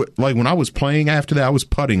really, like when I was playing after that, I was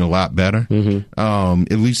putting a lot better.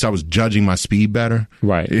 At least I was judging my speed better.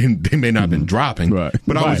 Right. They may not have been dropping. Right.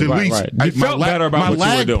 But I was at least You felt better about my what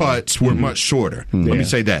lag you were doing. putts were much shorter. Let me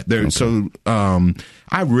say that. So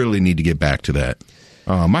I really need to get back to that.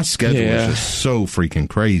 My schedule is just so freaking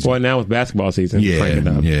crazy. Well, now with basketball season, cranking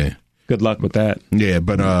up. Yeah. Good luck with that. Yeah,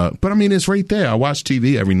 but I mean, it's right there. I watch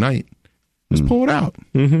TV every night. Just pull it out.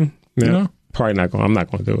 Yeah. You know? Probably not going. I'm not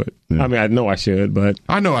going to do it. Yeah. I mean, I know I should, but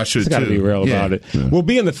I know I should. Got to be real about it. Yeah. We'll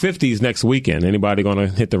be in the 50s next weekend. Anybody going to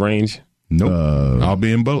hit the range? Nope. I'll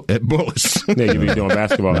be at Bullis. Yeah, you'll be doing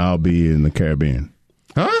basketball. I'll be in the Caribbean.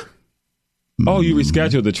 Huh? Oh, you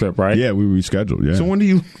rescheduled the trip, right? Yeah, we rescheduled. Yeah. So when do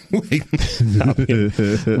you?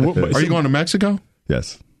 Are you going to Mexico?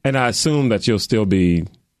 Yes. And I assume that you'll still be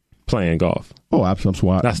playing golf. Oh, that's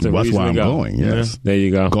why I'm going. Yes, there you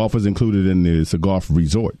go. Golf is included in it's a golf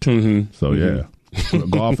resort. So yeah,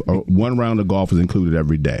 golf. One round of golf is included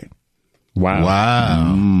every day.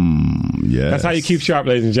 Wow. Yeah, that's how you keep sharp,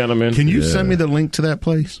 ladies and gentlemen. Can you send me the link to that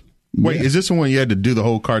place? Wait, is this the one you had to do the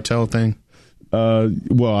whole cartel thing?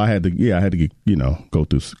 Well, I had to get, go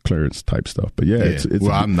through clearance type stuff. But it's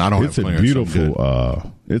I don't have clearance.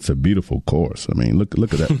 It's a beautiful course. I mean, look at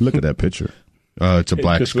that. Look at that picture. It's a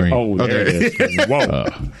black screen. Oh, there it is. Whoa.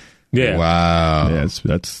 Yeah. Wow. Yeah,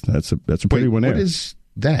 that's a pretty one there. What is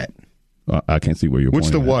that? I can't see where you're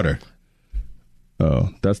What's pointing the at. water?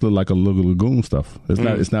 That's like a little lagoon stuff. It's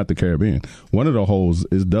not. It's not the Caribbean. One of the holes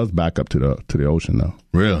does back up to the ocean though.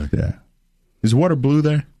 Really? Yeah. Is water blue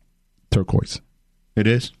there? Turquoise. It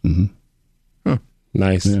is? Mm-hmm. Huh.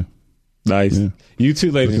 Nice. Yeah. Nice. Yeah. You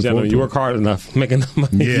too, ladies and gentlemen. You work hard enough making the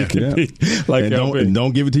money. Yeah. You can be like and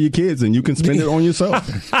don't give it to your kids, and you can spend it on yourself.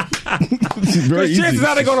 It's very easy. Chances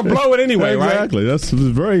are they're going to blow it anyway, exactly. right?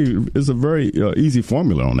 It's a very easy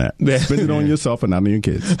formula on that. Spend it on yourself and not on your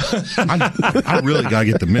kids. I really got to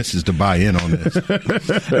get the missus to buy in on this.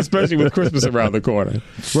 Especially with Christmas around the corner.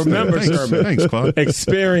 Remember, Sherman. Thanks, Claude.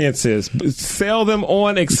 Experiences. Sell them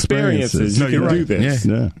on experiences. You can do this.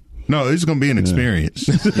 Yeah. No, this is going to be an experience.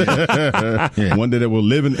 Yeah. One that will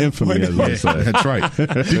live in infamy, as I say. That's right.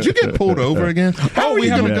 Did you get pulled over again? How are you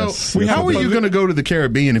going to go? How are you going to go to the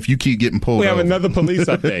Caribbean if you keep getting pulled over? We have another police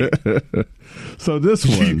update. So this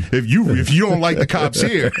one, if you don't like the cops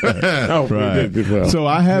here, right. So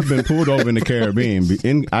I have been pulled over in the Caribbean.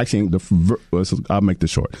 I'll make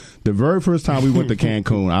this short. The very first time we went to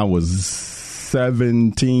Cancun, I was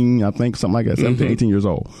 17, I think, something like that, 17, 18 years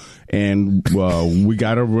old. And we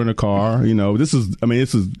got to rent a car.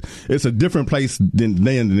 It's a different place than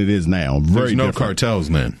it is now. There's no different. cartels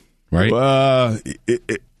then, right? I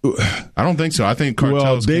don't think so. I think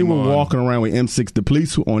cartels. Well, they were walking around with M6. The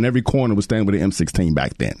police on every corner was standing with an M16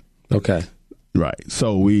 back then. Okay. Right.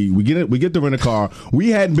 So we get to rent a car.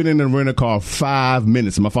 We hadn't been in the rent a car 5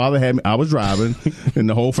 minutes. My father had me. I was driving, and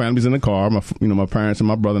the whole family's in the car. My parents and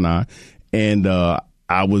my brother and I. And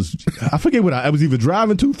I forget what I was either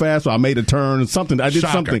driving too fast or I made a turn or something. I did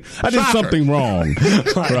something wrong.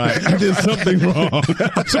 Right. I did something wrong.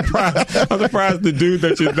 I'm surprised the dude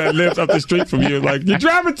that lives up the street from you is like, you're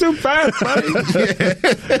driving too fast, buddy.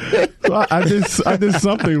 So I did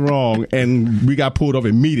something wrong and we got pulled over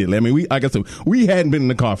immediately. I mean, we hadn't been in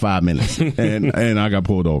the car 5 minutes and I got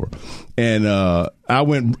pulled over. And I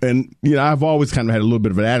went, and I've always kind of had a little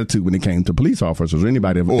bit of an attitude when it came to police officers or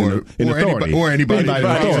anybody in authority. Anybody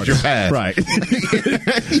in your path. Right.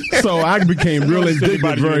 So I became real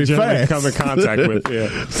indignant very fast. Come in contact with.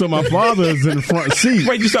 Yeah. So my father's in the front seat.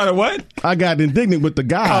 Wait, you started what? I got indignant with the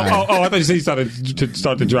guy. Oh! I thought you said you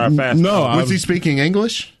started to drive fast. No, was he speaking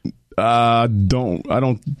English? I don't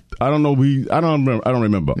know. I don't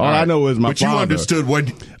remember. All I know is my father. But you understood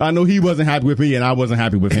what? I know he wasn't happy with me, and I wasn't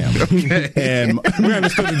happy with him. Okay. And we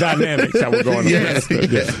understood the dynamics that were going on. Yeah.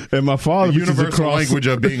 And my father, the universal language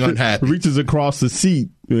of being unhappy, reaches across the seat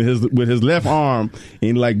with his left arm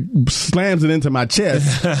and like slams it into my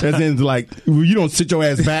chest, as in like, you don't sit your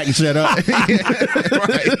ass back and shut up.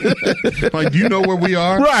 Right. Like, do you know where we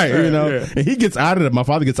are? Right. Yeah. And he gets out of my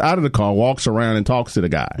father gets out of the car, walks around and talks to the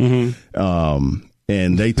guy. Mm-hmm.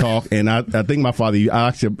 And they talk, and I think my father,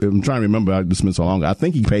 I'm trying to remember, it's been so long, I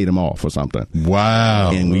think he paid him off or something.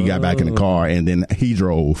 Wow. And we got back in the car, and then he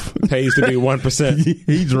drove. Pays to be 1%.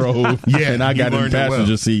 He drove, and I got in the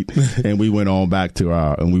passenger seat, and we went on back to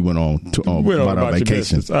our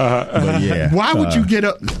vacation. But yeah. Why would you get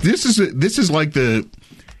up? This is like the...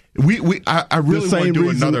 I really want to do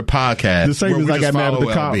another podcast. The same reason I got mad with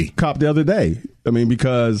the cop the other day. I mean,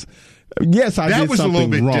 because... Yes, I did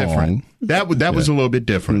something wrong. Different. That was a little bit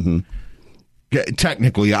different. Mm-hmm.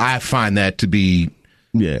 Technically, I find that to be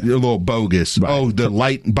a little bogus. Right. Oh, the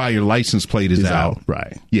light by your license plate is out.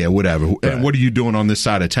 Right. Yeah, whatever. Right. And what are you doing on this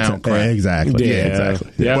side of town? Crap? Exactly. Yeah,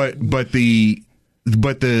 exactly. Yeah. But the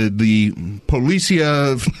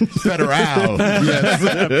Policia Federal,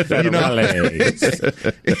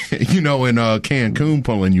 in Cancun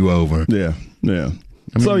pulling you over. Yeah.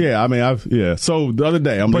 So the other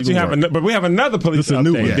day, but we have another police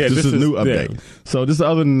update. This is a new update. So this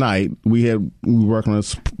other night we were working on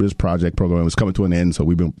this project program. It was coming to an end, so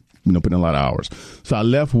we've been putting in a lot of hours. So I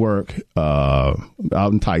left work out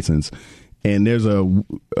in Tyson's, and there's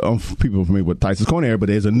people familiar with Tyson's Corner area, but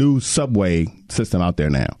there's a new subway system out there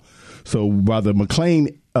now. So by the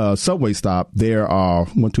McLean subway stop, there are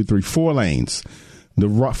 4 lanes.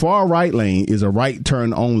 The far right lane is a right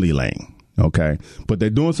turn only lane. Okay, but they're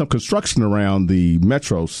doing some construction around the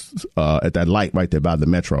metro at that light right there by the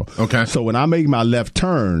metro. Okay, so when I make my left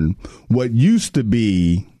turn, what used to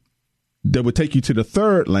be that would take you to the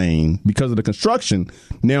third lane because of the construction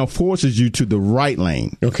now forces you to the right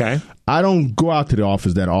lane. Okay, I don't go out to the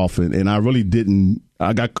office that often, and I really didn't.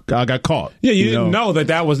 I got caught. Yeah, you didn't know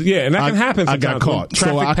that was, and that can happen sometimes. I got caught.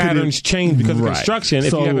 Traffic patterns change because of construction.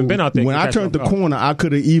 If you haven't been out there. When I turned the corner, I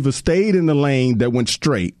could have either stayed in the lane that went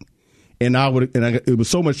straight, and it was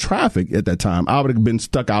so much traffic at that time, I would have been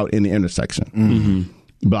stuck out in the intersection,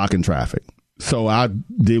 blocking traffic. So I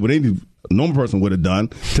did what any normal person would have done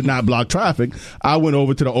to not block traffic. I went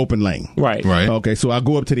over to the open lane. Right. Okay, so I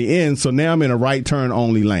go up to the end, so now I'm in a right turn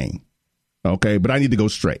only lane. Okay, but I need to go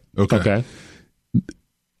straight. Okay.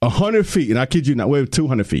 100 feet, and I kid you not, we're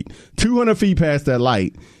 200 feet. 200 feet past that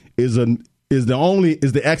light is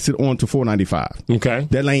the exit onto 495. Okay.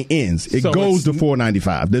 That lane ends. It goes to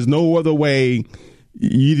 495. There's no other way.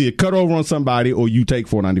 You either cut over on somebody or you take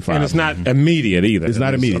 495. And it's not immediate either. It's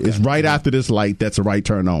not immediate. Okay. It's right after this light. That's a right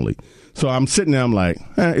turn only. So I'm sitting there. I'm like,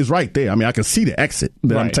 it's right there. I mean, I can see the exit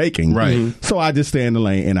that I'm taking. Right. Mm-hmm. So I just stay in the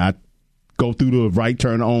lane and I go through the right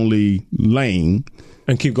turn only lane.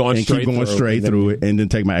 And keep going straight through it, and then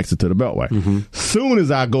take my exit to the Beltway. Soon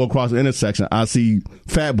as I go across the intersection, I see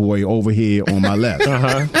Fat Boy over here on my left,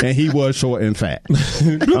 and he was short and fat.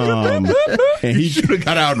 And he should have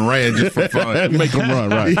got out and ran just for fun, make him run.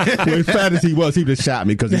 Right, well, as fat as he was, he would have shot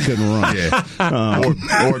me because he couldn't run.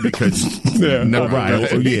 Or because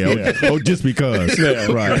or just because.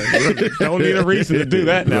 Right, don't need a reason to do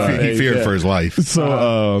that now. He feared for his life.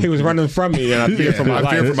 So he was running from me, and I feared for my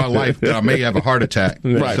life. I feared for my life that I may have a heart attack.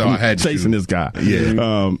 Right, so I had chasing this guy.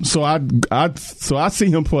 Yeah. So I see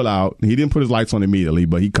him pull out. He didn't put his lights on immediately,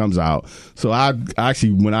 but he comes out. So I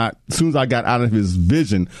actually, as soon as I got out of his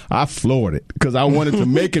vision, I floored it because I wanted to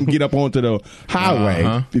make him get up onto the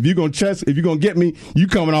highway. If you're gonna get me, you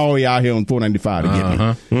coming all the way out here on 495 to get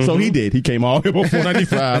me. So he did. He came all the way on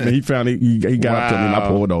 495, and he found he got up to me, and I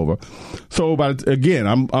pulled over. So, but again,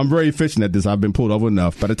 I'm very efficient at this. I've been pulled over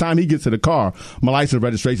enough. By the time he gets to the car, my license and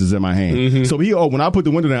registration is in my hand. So when I put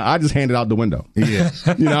the window down, I just hand it out the window. Yeah.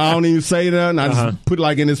 I don't even say that. I just put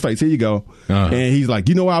it in his face. Here you go. And he's like,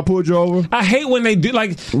 you know why I pulled you over? I hate when they do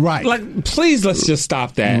please let's just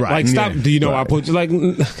stop that. Right. Stop. Do you know why I pulled you?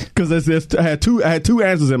 Because I had two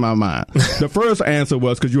answers in my mind. The first answer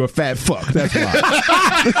was because you're a fat fuck. That's why.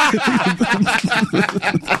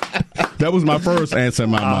 That was my first answer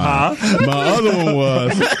in my mind. My other one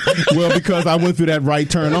was, because I went through that right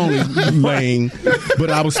turn only lane,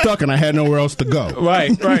 but I was stuck and I had nowhere else to go.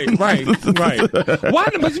 Right. Why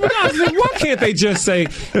can't they just say,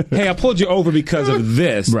 hey, I pulled you over because of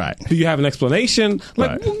this? Right. Do you have an explanation?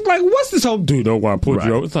 Like what's this whole, do you know why I pulled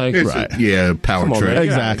you over? It's like, power trip.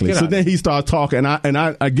 Exactly. So then he started talking, and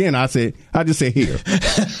I just said here.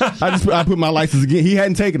 I put my license again. He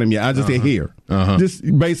hadn't taken them yet. I just said here. Just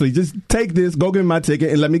take this, go give me my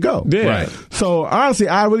ticket, and let me go. Yeah. Right. So honestly,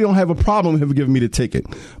 I really don't have a problem with him giving me the ticket.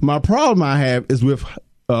 My problem I have is with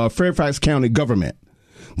Fairfax County government.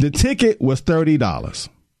 The ticket was $30.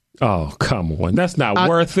 Oh, come on. That's not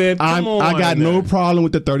worth it. Come on. I got no problem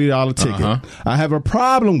with the $30 ticket. I have a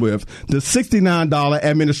problem with the $69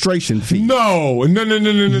 administration fee. No.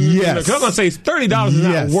 Yes. I'm going to say $30 is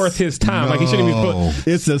not worth his time. Like he shouldn't be put.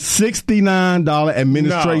 It's a $69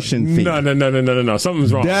 administration fee. No.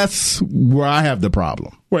 Something's wrong. That's where I have the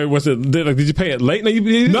problem. Wait, did you pay it late? No.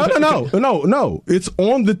 It's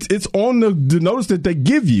on the notice that they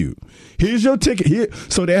give you. Here's your ticket here.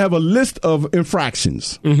 So they have a list of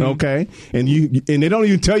infractions. Okay, and they don't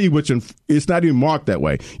even tell you which. It's not even marked that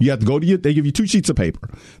way. You have to go to they give you 2 sheets of paper.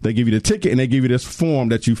 They give you the ticket and they give you this form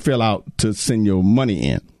that you fill out to send your money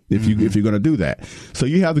in. If you're going to do that. So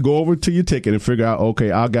you have to go over to your ticket and figure out,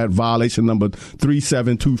 okay, I got violation number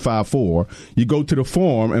 37254. You go to the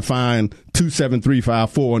form and find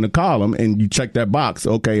 27354 in the column and you check that box.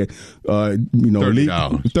 Okay,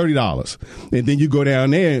 $30. And then you go down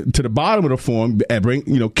there to the bottom of the form and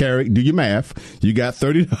do your math. You got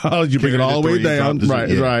 $30. You bring it all the way down.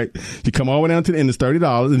 Right. You come all the way down to the end. It's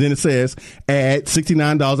 $30. And then it says add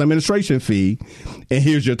 $69 administration fee. And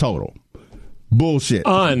here's your total. Bullshit.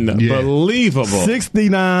 Unbelievable.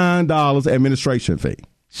 $69 administration fee.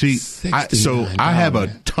 See, I have a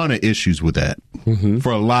ton of issues with that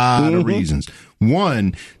for a lot of reasons.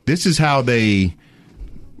 One, this is how they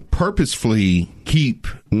purposefully keep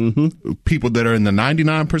people that are in the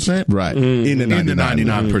 99%. Right. In the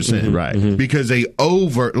 99%. Right. Because they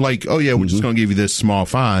we're just going to give you this small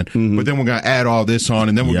fine, but then we're going to add all this on,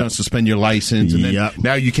 and then we're going to suspend your license, and then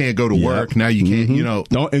now you can't go to work. Now you can't,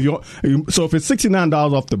 So if it's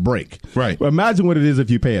 $69 off the break, right. Imagine what it is if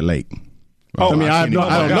you pay it late. I don't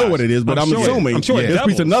know what it is, but I'm assuming it's at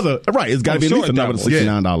least another. Right, it's got to be at least another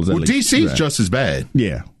 $69. Well, DC is just as bad.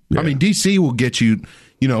 Yeah. I mean, DC will get you,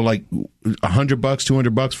 like $100,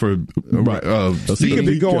 $200 for you could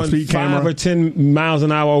be going 5 or 10 miles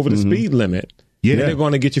an hour over the speed limit. Yeah. They're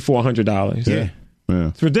going to get you $400. Yeah.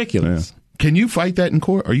 It's ridiculous. Yeah. Can you fight that in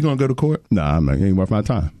court? Are you going to go to court? Nah, I'm not. It ain't worth my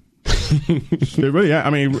time. It really, I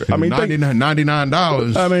mean,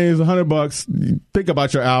 $99. I mean, it's $100. Think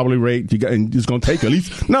about your hourly rate. And it's going to take at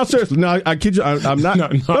least. No, seriously. No, I kid you. I'm not. I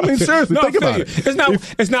mean, seriously. Think about it.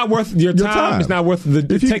 It's not worth your time. It's not worth the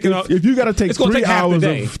taking off. If you got to take 3 hours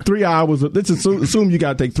of 3 hours of, let's assume you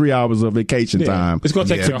got to take 3 hours of vacation time. It's going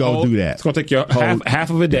to take do that. It's going to take your half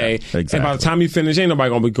of a day. Yeah, exactly. And by the time you finish, ain't nobody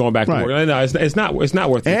going to be going back to work. No, it's not worth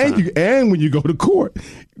the time. And when you go to court,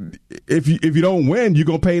 if you don't win, you're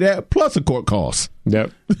going to pay that plus a court cost.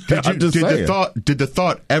 Yep. Did the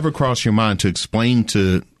thought ever cross your mind to explain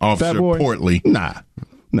to Officer Portley? Nah.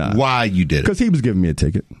 Why you did it? Because he was giving me a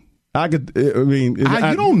ticket. You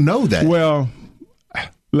don't know that. Well,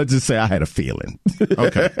 let's just say I had a feeling.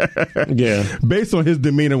 Okay. Yeah. Based on his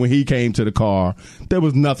demeanor when he came to the car, there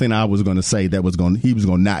was nothing I was going to say that he was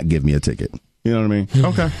going to not give me a ticket. You know what I mean?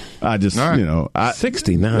 Okay. I just,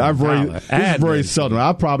 $69. It's very seldom.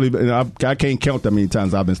 I can't count that many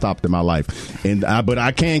times I've been stopped in my life, but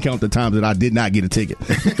I can count the times that I did not get a ticket.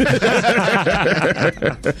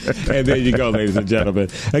 And there you go, ladies and gentlemen.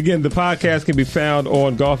 Again, the podcast can be found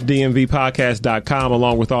on golfdmvpodcast.com,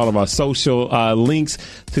 along with all of our social links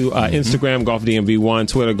to Instagram, GolfDMV1,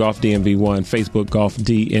 Twitter, GolfDMV1, Facebook,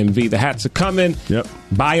 GolfDMV. The hats are coming. Yep.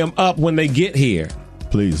 Buy them up when they get here.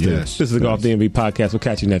 Please do. Yes. This is the Golf DMV podcast. We'll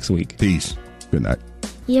catch you next week. Peace. Good night.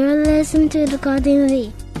 You're listening to the Golf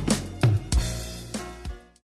DMV.